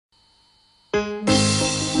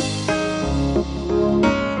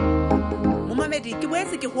Lesedi ke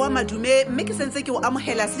boetse ke goa madume mme ke sentse ke o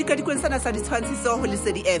amohela sedikadikweng sana sa ditshwantshiso ho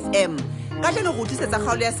Lesedi FM ka tlelo go tlisetsa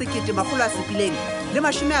kgaolo ya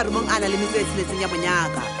 1796 ya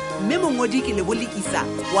Monyaka mme mongodi ke Lebolekisa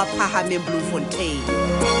wa Phahameng Bloemfontein.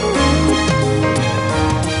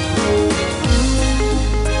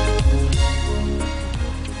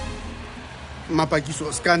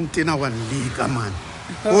 Mapakiso skantena wan leka man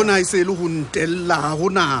hona ise le ho ntella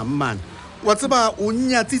hona man wa tseba o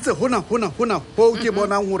nyatsitse hona ho ke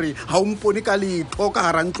bonang hore ha o mpone ka letho ka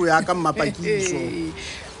hara ntlo ya ka Mapakiso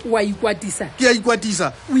wa ikwatisa ke a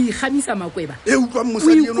ikwatisa o ikgamisa makweba e utlwa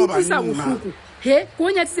mosadi eno ba nna he go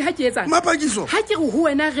nyatsitse ha ke etsa Mapakiso ha ke go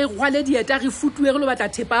wena re gwale dieta re futuwe re lo batla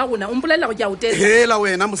thepa ya rona o mpolelela go ke a o tesa hela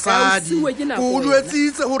wena mosadi go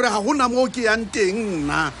dwetsitse hore ha hona mo ke yang teng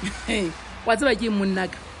nna wa tseba ke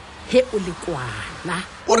Monyaka he o le kwala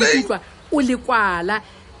o le kwala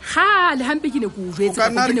ha le hampe ke ne go jwetsa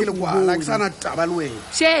ka ke le kwala ke sana taba le wena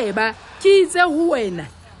sheba ke itse ho wena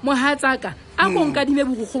mohatsaka a go nkadime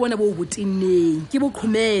bo go bona bo botinneng ke bo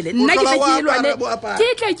khumele nna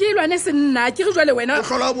ke ke lwane se nna ke re jwale wena o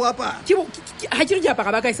hlola bo apa ha ke re ke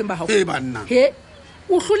apara ba ka iseng ba hao banna he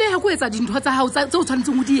o hloleha go etsa dintho tsa hao tse o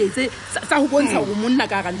tshwanetseng o di etse sa go bontsha go monna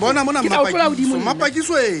ka ga bona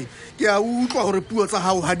Mapakiso ke a utlwa hore puo tsa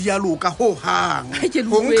hao ha di a loka ho hang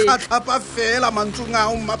ho nkgatlhapa fela mantsong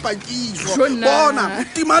a Mapakiso bona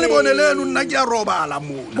timale bone leno nna ke a robala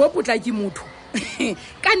mona bo potla ke motho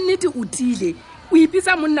ka nnete o tile o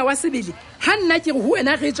ipitsa monna wa sebele ha nna ke re ho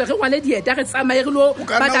wena re tswe re gwale dieta re tsamaye re lo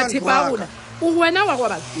batla thepa rona o wena wa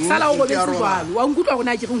robala sala o robetse jwalo wa nkutlwa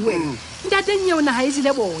rona ke re ho wena ntateng ye ona ha e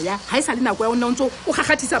jile boya ha e sa le nako ya ona o ntso o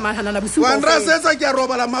gagathisa mahana na bosiu wa nra setsa ke a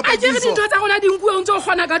robala Mapakiso a ke dintho tsa rona di nkuwe o ntso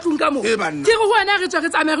gona ka tlung ka mo ke re ho wena re tswe re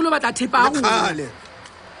tsamaye re lo batla thepa rona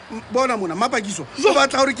bona mona Mapakiso o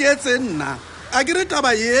batla hore ke etse nna a ke re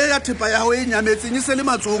taba ye ya thepa ya ho e nyametseng e se le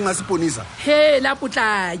matsong a seponisa he la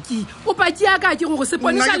potlaki o paki ya ka ke go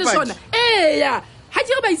seponisa le sona ya ha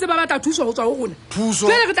ke re ba itse ba batla thuso go tswa ho rona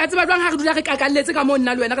fela re tla tseba jwang ha re dula re kakalletse ka mo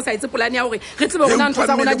nna le wena re sa etse polane ya hore re tsebe rona ntho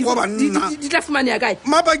tsa rona di tla fumana ya kae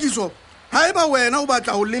Mapakiso ha eba wena o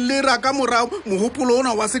batla ho lelera ka morao mohopolo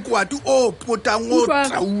ona wa sekwati o potang o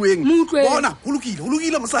tauweng bona ho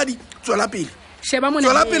lokile mosadi tswela pele sheba mona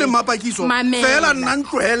tswela pele Mapakiso fela nna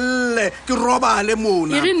ntlohelle ke robale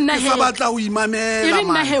mona ke sa batla ho imamela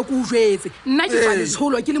nna he go jwetse nna ke fa le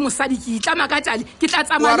tsholo ke le mosadi ke itlama ka tjale ke tla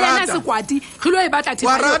tsamaya le ena sekwati re lo e batla thepa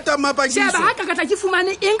wa rata Mapakiso sheba ha ka tla ke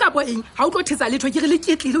fumane eng ka bo eng ha o tlo thetsa letho ke re le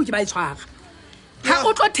ketlile o ke ba e tshwara ha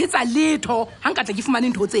o tlo thetsa letho ha nka tla ke fumane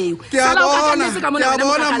ntho tseo sala o ka tletse ka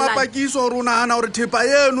mona Mapakiso rona hana hore thepa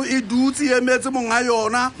eno e dutse emetse monga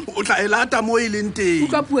yona o tla elata mo e leng teng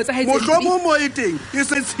mohlomo mo e teng e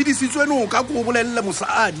se tshidisitswe no ka go bolelle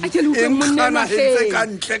mosadi engana hetse ka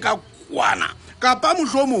ntle ka kwana kapa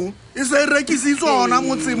mohlomong e se rekisitswe ona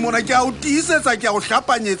motseng mona ke a o tiisetsa ke a o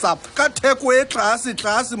hlapanyetsa ka theko e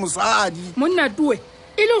tlase mosadi monna tuwe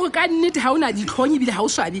e le go ka nnete ha ona ditlhonye bile ha o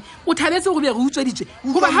swabe o thabetse go be re utsweditse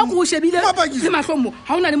goba ha go shebile le mahlomo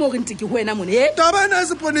ha ona le mo re ntse ke ho wena mone taba ena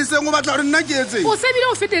se poniseng o batla re nna ke etse o sebile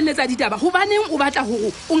o feteletsa ditaba go baneng o batla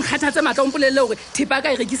go o nkgathatse matla o mpolelle hore thepa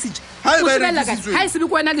ka e rekisitswe ha e se be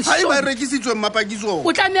go wena le ha e ba rekisitswe Mapakiso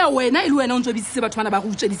o tlamea wena e le wena o ntso bitsitse batho bana ba go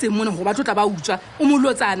utsweditseng mona go ba tlo tla ba utswa o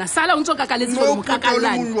molotsana sala o ntso ka kaletse go mo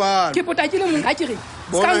kakallane ke potakile mong ka kere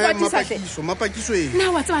Mapakiso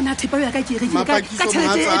na wa tsana thepa ya ka ke rekile ka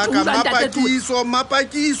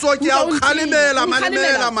Mapakiso ke a o khalemela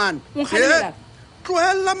man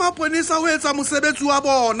tlohella maponesa ho etsa mosebetsi wa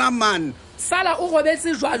bona man sala o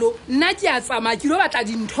robetse jwalo nna ke a tsama ke lo batla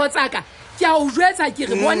dintho tsaka ke a o jwetsa ke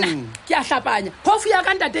re bona ke a hlapanya hofu ya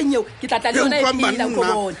ka ntateng eo ke tla le yona e phela go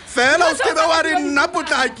bona fela o skebe wa re nna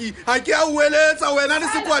potlaki ha ke a ueletsa wena le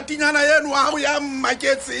sekwatinyana yeno wa go ya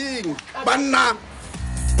maketseng banna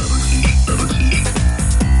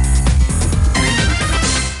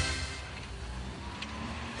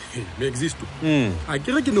me existo a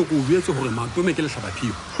ke re ke ne go buetse hore matome ke le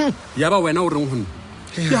hlabaphio ya ba wena o reng ho nna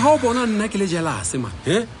ke ha o bona nna ke le jealous man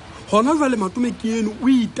hona jwale matome ke eno o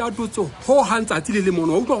itatotse ho hantsatsi le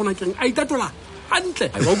mona o utlwa gona ke reng a itatola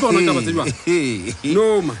hantle wa utlwa gona ka batse jwa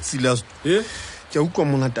no ma silas ke utlwa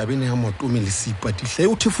mona tabene ya matome le sipatihle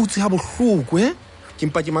o thefutse ha bohloko ke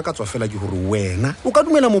mpa ke makatswa fela ke hore wena o ka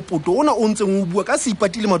dumela mopoto ona o ntseng o bua ka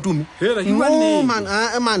sipatile matome no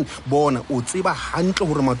man bona o tseba hantle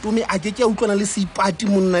hore matome a ke utlwana le sipati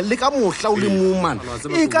monna le ka mohla o le mo man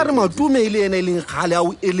e ka re matome ile ena ile ngkhale a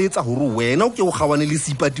o eletsa hore wena o ke o gawane le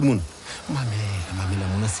sipati monna mamela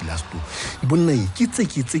Silasto bonna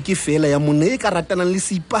ke fela ya monna e ka ratanang le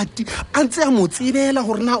Seipati a ntse a mo tsebela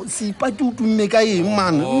gore na Seipati o tumme ka eng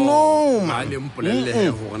man no ma le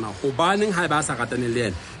mpolelle gore na go baneng ha ba sa ratane le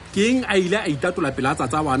yena keng a ile a itatola pela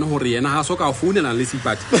tsa bana gore yena ha so ka founela le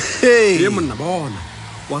Seipati le monna bona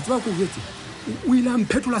wa tsaba go botse o ile a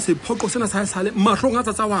mphetola sephoqo sena sa sale mahlong a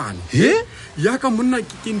tsa wana ya ka monna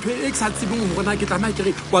ke ntwe e sa tsebeng gore na ke tsamaya ke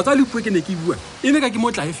re wa tsa le puo ke ne ke bua e ne ka ke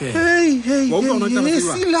motla e fela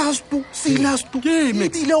Silasto ke me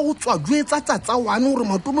ile o tswa jwetsa tsa wana gore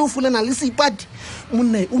Matume o fulana le Seipati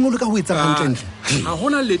monna o no le ka ho etsa gantle ha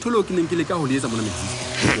hona letho lo ke neng ke le ka ho le etsa mona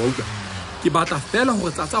Metsisi wa utlwa ke batla fela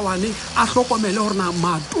gore tsa wane a hlokomele gore na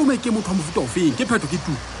Matume ke motho wa mofuta ofeng ke phetho ke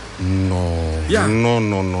tu no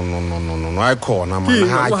ai khona man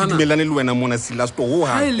ha ke dumelane le wena mona Silasto ho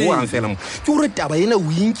hang fela mo ke hore taba ena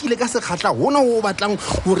o inkile ka sekgatla hona ho batlang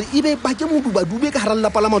hore ebe ba ke modubadube ka haralla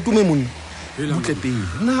pala Matume monna butle pele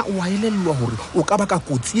na o a elellwa hore o ka ba ka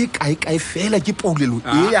kotsi e kae fela ke polelo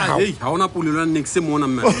e ya ha ona polelo next mona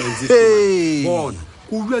bona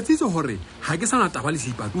o bua tsitse hore ha ke sana taba le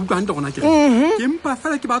Seipati o tlante gona ke empa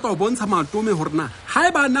fela ke batla go bontsha Matume hore na ha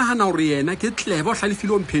e ba nahana hore yena ke tlebo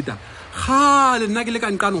hlalefile o mpheta ga le nna ke le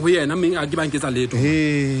ka nkano ho yena mme a ke bang ke tsa letho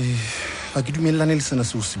a ke dumellane le sena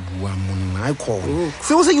se o se bua monna ai khona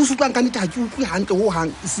se o se ke usutlang ka nita ke utlwe hantle ho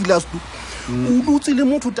hang Silasto o dutse le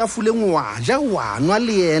motho tafuleng wa ja wa nwa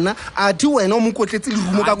le yena a thi wena o mo kotletse le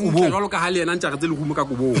rumo ka kubong jalo ka ha le yena ntse le rumo ka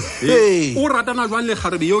kubong o ratana jwang le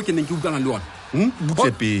kgarebe yo ke neng ke utlwana le yona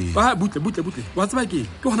butle wa tsaba ke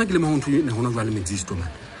hona ke le mahonto ne hona jwang le Metsisi man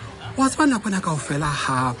wa tsaba na bona ka ofela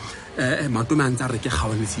ha Matume a ntse re ke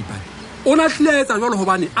kgawa le Seipati o na hletsa jwalo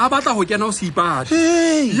hobane a batla ho kena o Seipati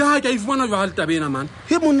ya ke a ifumana jwale tabena man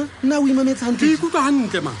he monna na o imametsa hantle ke ikutlwa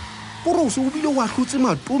hantle man Poro se o bile wa hlotse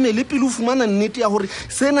Matume le pele o fumana nnete ya hore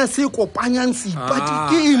sena se kopanyang Seipati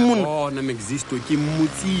ke monna bona Mexisto ke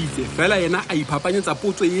mmotsitse fela yena a iphapanyetsa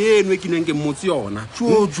potso eno e ke neng ke mmotse yona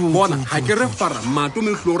bona ha ke re fara Matume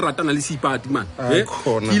hlo ratana le Seipati man ke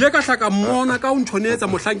ile ka hlaka mmona ka o nthonetsa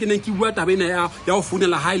mohlang ke neng ke bua tabena ya o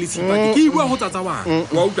funela ha ile Seipati ke bua ho tsa wana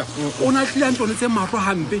wa utlwa o na tlile ntonetse mahlo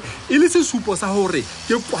hampe e le sesupo sa hore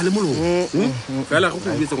ke kwale molomo fela go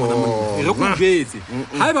go betse ngwana monna re go betse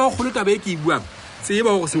ha e ba go tabe ke buang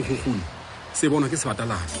tseba gore se gogone se bona ke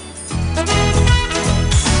sebatalana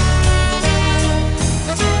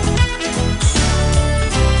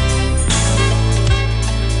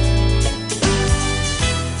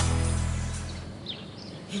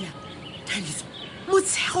Thabiso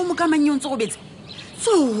motshego mo ka manyong tso go betse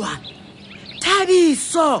tsoa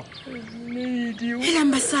Thabiso hela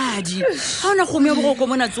mbasadi ha ona kgomo ya boroko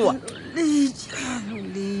mona tsoa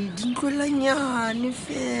dintlolanyane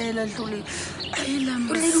fela tlole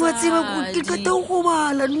le wa tseba ke ka ta go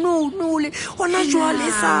bala no le ona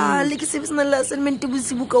jwale sale ke sebetsana le assignment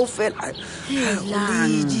bosibu ka ofela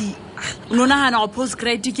ledi no nahana go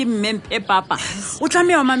postgrad ke mmempe papa o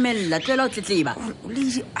tlameya o mamella tlela o tletleba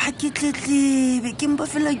ledi a ke tletlebe ke mpa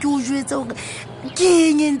fela ke o jwetsa gore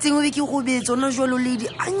ke nyentseng o be ke go betsa ona jwalo ledi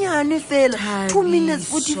a nyane fela 2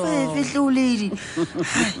 minutes 45 ehle o ledi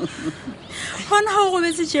hona ha o go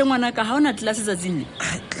betse tje ngwana ka ha ona tlase tsa tsinne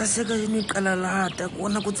tlase ka yene kala lata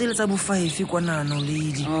kona go tseletsa bo 5 kwanana o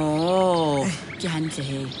ledi ke hantle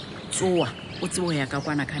he tsoa o tsebo ya ka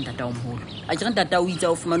kwana ka ntata o moholo a ke re ntata o itse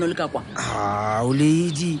o fumana le ka kwa o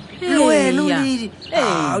ledi le wena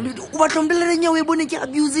o ledi o ba tlombelela nya o e bone ke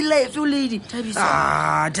abuse life o ledi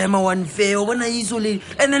time one fair o bona iso ledi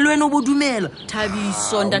ene le wena o bodumela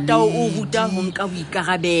Thabiso ntata o ruta ho nka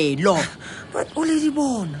boikarabelo but o ledi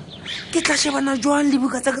bona ke tla shebana jwang le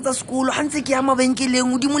buka tsa sekolo ha ntse ke ya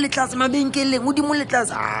mabenkeleng o di mo le tlase mabenkeleng o di mo le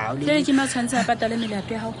tlase le ke matshwantse a patale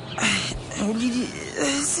melato ya hao o ledi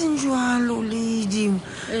senjwalo ledi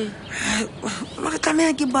ma ke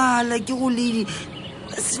tlameha ke bala ke go ledi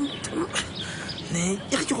ne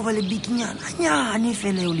ke go ba le bikinyana nyane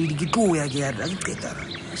fela o ledi ke tlo ya ke ya ke qeta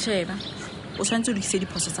sheba o tshwantse o dikise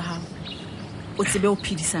diphoso tsa hao o tsebe o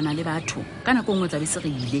phedisana le batho kana go ngwe tsa be se re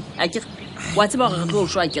ile a ke wa tseba gore re tlo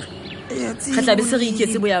shwa ke re tla be se re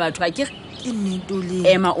iketse boya batho a ke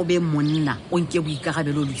ema o be monna o nke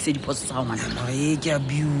boikarabelo o dikise diphoso tsa hao ngwana ke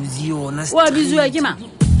abuse yona o abuse wa ke ma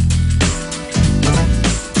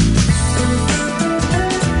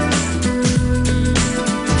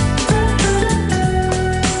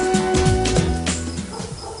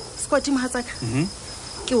Squati mohatsaka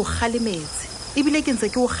ke o kgalemetse ebile ke ntse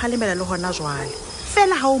ke o kgalemela le hona jwale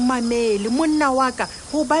fela ha o mamele monna wa ka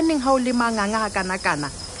ho baneng ha o le manganga ha kana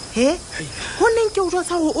he ho neng ke o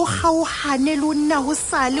jwetsa hore o kgaohane le o nna ho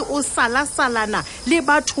sale o salasalana le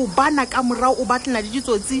batho bana ka morao o batlana le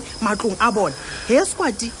ditsotsi matlong a bona he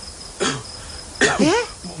Squati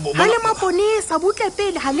ha le maponesa butle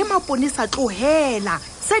pele ha le maponesa tlohela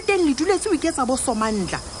se teng le duletse o iketsa bo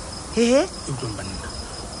somandla he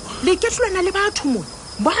le ke tlwana le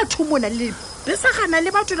batho mona le besagana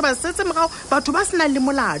le batho le ba setse morao batho ba sena le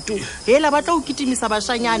molato hela ba tla o kitimisa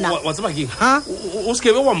bashanyana wa tseba keng o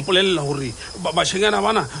skebe wa mpolella hore bashanyana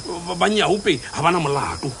bana ba nyaupe ha bana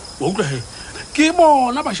molato wa utlwa he ke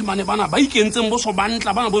bona bashimane bana ba ikentseng bo so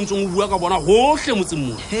bantla bana bontsong o bua ka bona hohle motseng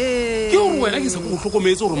mona ke hore wena ke se go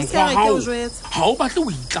hlokometse hore mokgwa ha o batle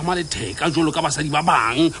o itlama le theka jolo ka basadi ba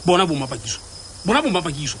bang bona bo mapakiso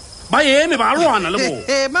ba eme ba lwana le bo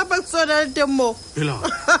mapakiso le temo hela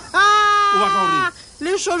o batla hore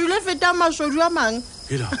le shodu le feta mashodu a mang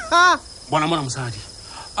hela bona mona mosadi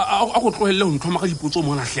a go tlohelle ho nthoma ka dipotso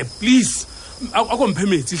mona hle please a go mphe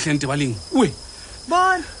metsi hlente baleng we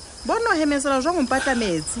bona hemesela jwa mpatla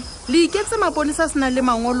metsi le iketse maponisa sena le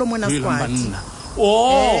mangolo mona Squati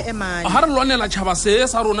ha re lwanela tšhaba se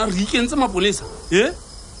sa rona re ikentse maponisa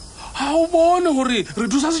ha o bone hore re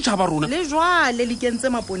thusa setšhaba rona le jwale le ikentse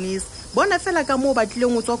maponisa bona fela ka moo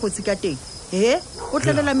batlileng o tswa kotsi ka teng o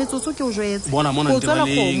tlelela metsotso ke o jwetse bona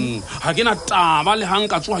ntebaleng ha ke na taba le hang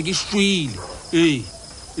ka tsoga ke shwele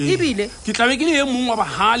ebile ke tlabe ke le e mongwe wa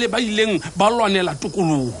bahale ba ileng ba lwanela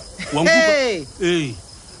tokologo wa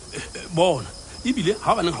nkutlwa bona ebile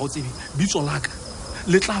ha ba neng ha o tsebe bitso laka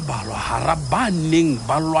le tla balwa hara ba neng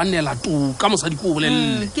ba lwanela toka mosadi ko o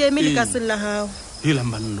bolelle ke eme le ka sella hao hela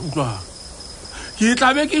mbanna utlwa ke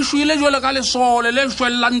tlabe ke shwele jole ka lesole le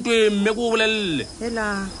shwellang twemme ko o bolelle hela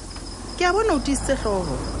ke a bona o tisitse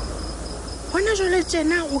hlooho hona jole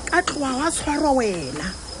tjena o ka tloa wa tshwarwa wena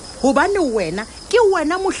hobane wena ke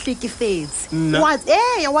wena mohlekefetsi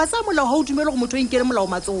wa tsa molao ha o dumele go motho o inkele molao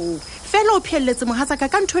matsohong fela o phelletse mohatsaka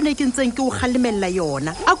ka ntho ne ke ntseng ke o kgalemella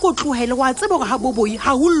yona a ko tlohele wa tseba gore ha boboi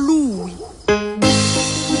ha ho lui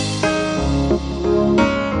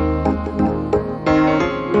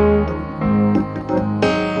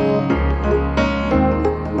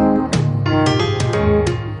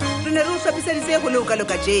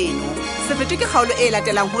ka jeno se fete ke kgaolo e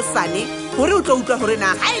latelang hosane hore o tlo utlwa hore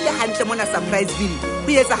na ha ile hantle mona Surpriseville ho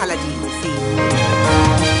etsahala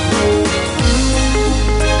dife.